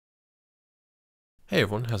Hey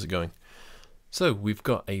everyone, how's it going? So we've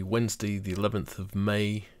got a Wednesday the 11th of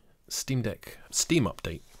May Steam Deck Steam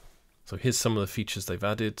update. So here's some of the features they've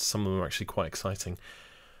added. Some of them are actually quite exciting.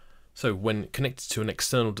 So when connected to an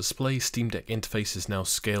external display, Steam Deck interface is now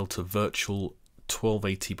scaled to virtual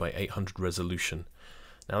 1280 by 800 resolution.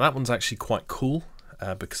 Now that one's actually quite cool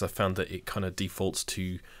because I found that it kind of defaults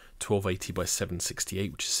to 1280 by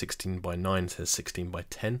 768, which is 16 by 9 to 16 by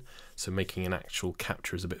 10, so making an actual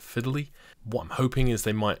capture is a bit fiddly. What I'm hoping is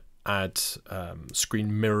they might add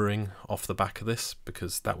screen mirroring off the back of this,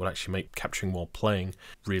 because that would actually make capturing while playing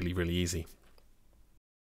really easy.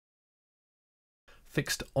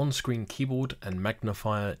 Fixed on-screen keyboard and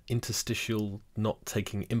magnifier interstitial not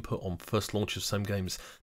taking input on first launch of some games.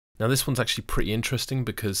 Now this one's actually pretty interesting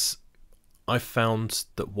because I found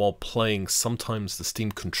that while playing, sometimes the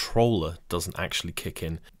Steam controller doesn't actually kick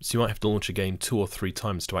in. So you might have to launch a game 2 or 3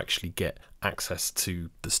 times to actually get access to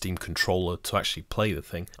the Steam controller to actually play the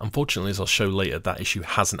thing. Unfortunately, as I'll show later, that issue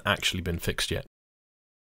hasn't actually been fixed yet.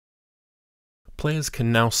 Players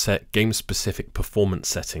can now set game-specific performance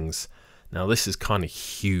settings. Now this is kind of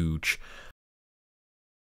huge.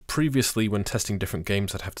 Previously, when testing different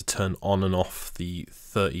games, I'd have to turn on and off the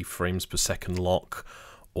 30 frames per second lock,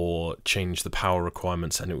 or change the power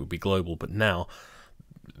requirements, and it would be global. But now,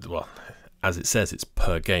 well, as it says, it's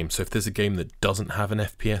per game. So if there's a game that doesn't have an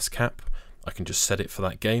FPS cap, I can just set it for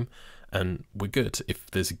that game and we're good. If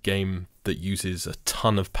there's a game that uses a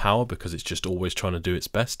ton of power because it's just always trying to do its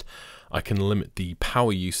best, I can limit the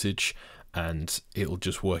power usage and it'll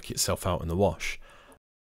just work itself out in the wash.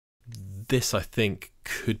 This, I think,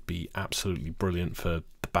 could be absolutely brilliant for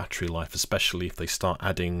the battery life, especially if they start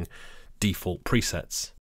adding default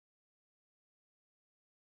presets.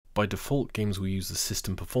 By default, games will use the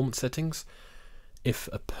system performance settings. If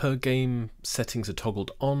a per game settings are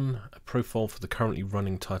toggled on, a profile for the currently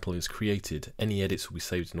running title is created. Any edits will be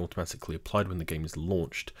saved and automatically applied when the game is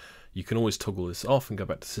launched. You can always toggle this off and go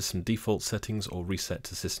back to system default settings or reset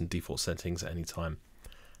to system default settings at any time.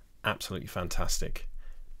 Absolutely fantastic.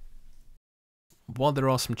 While there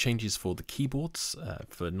are some changes for the keyboards,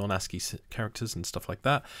 for non-ASCII characters and stuff like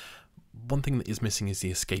that, one thing that is missing is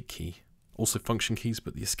the escape key. Also function keys,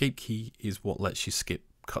 but the escape key is what lets you skip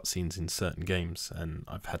cutscenes in certain games, and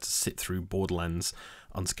I've had to sit through Borderlands'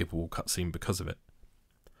 unskippable cutscene because of it.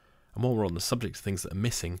 And while we're on the subject of things that are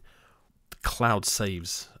missing, the cloud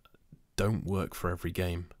saves don't work for every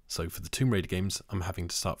game. So for the Tomb Raider games, I'm having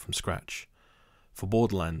to start from scratch. For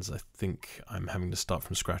Borderlands, I think I'm having to start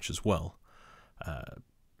from scratch as well.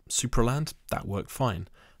 Supraland, that worked fine,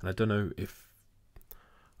 and I don't know if...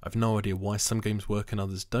 I've no idea why some games work and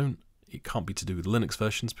others don't. It can't be to do with Linux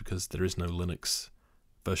versions because there is no Linux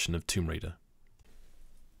version of Tomb Raider.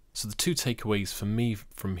 So the two takeaways for me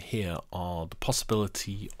from here are the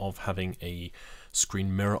possibility of having a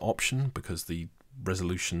screen mirror option because the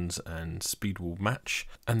resolutions and speed will match,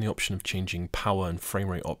 and the option of changing power and frame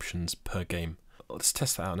rate options per game. Let's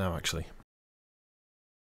test that out now actually.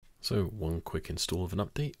 So one quick install of an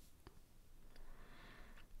update.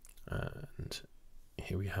 And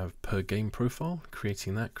here we have per game profile.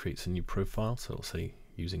 Creating that creates a new profile, so it'll say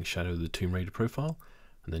using Shadow of the Tomb Raider profile,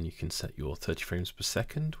 and then you can set your 30 frames per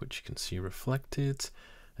second, which you can see reflected,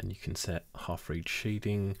 and you can set half rate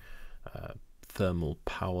shading, thermal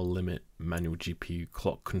power limit, manual GPU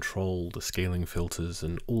clock control, the scaling filters,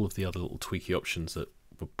 and all of the other little tweaky options that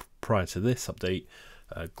were prior to this update,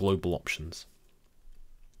 global options.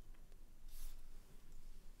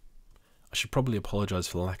 I should probably apologise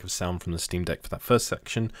for the lack of sound from the Steam Deck for that first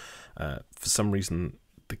section. For some reason,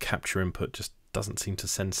 the capture input just doesn't seem to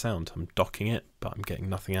send sound. I'm docking it, but I'm getting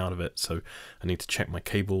nothing out of it, so I need to check my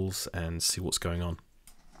cables and see what's going on.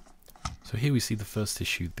 So here we see the first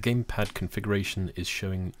issue. The gamepad configuration is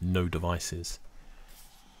showing no devices.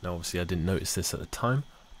 Now obviously I didn't notice this at the time,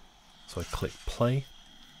 so I click play.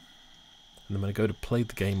 And then when I go to play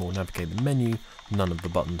the game or navigate the menu, none of the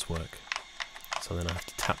buttons work. So then I have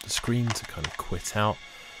to tap the screen to kind of quit out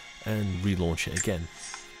and relaunch it again.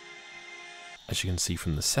 As you can see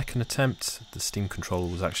from the second attempt, the Steam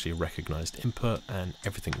controller was actually a recognised input and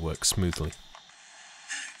everything works smoothly.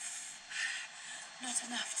 Not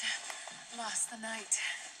enough to last the night.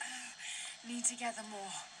 Need to gather more.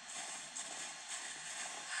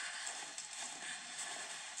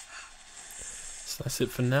 So that's it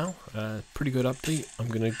for now. Pretty good update. I'm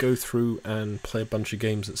going to go through and play a bunch of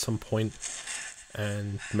games at some point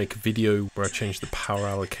and make a video where I change the power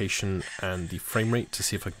allocation and the frame rate to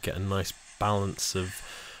see if I can get a nice balance of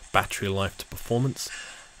battery life to performance.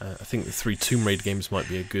 I think the 3 Tomb Raider games might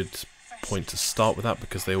be a good point to start with that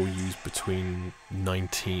because they all use between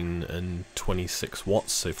 19 and 26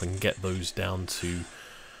 watts, so if I can get those down to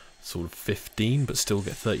sort of 15 but still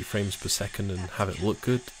get 30 frames per second and have it look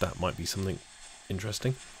good, that might be something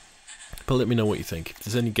interesting. But let me know what you think. If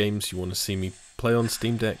there's any games you want to see me play on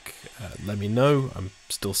Steam Deck, let me know. I'm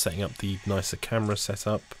still setting up the nicer camera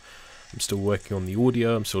setup. I'm still working on the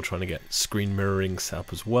audio. I'm still trying to get screen mirroring set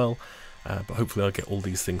up as well. But hopefully I'll get all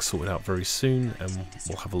these things sorted out very soon and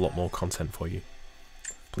we'll have a lot more content for you.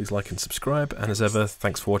 Please like and subscribe, and as ever,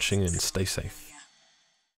 thanks for watching and stay safe.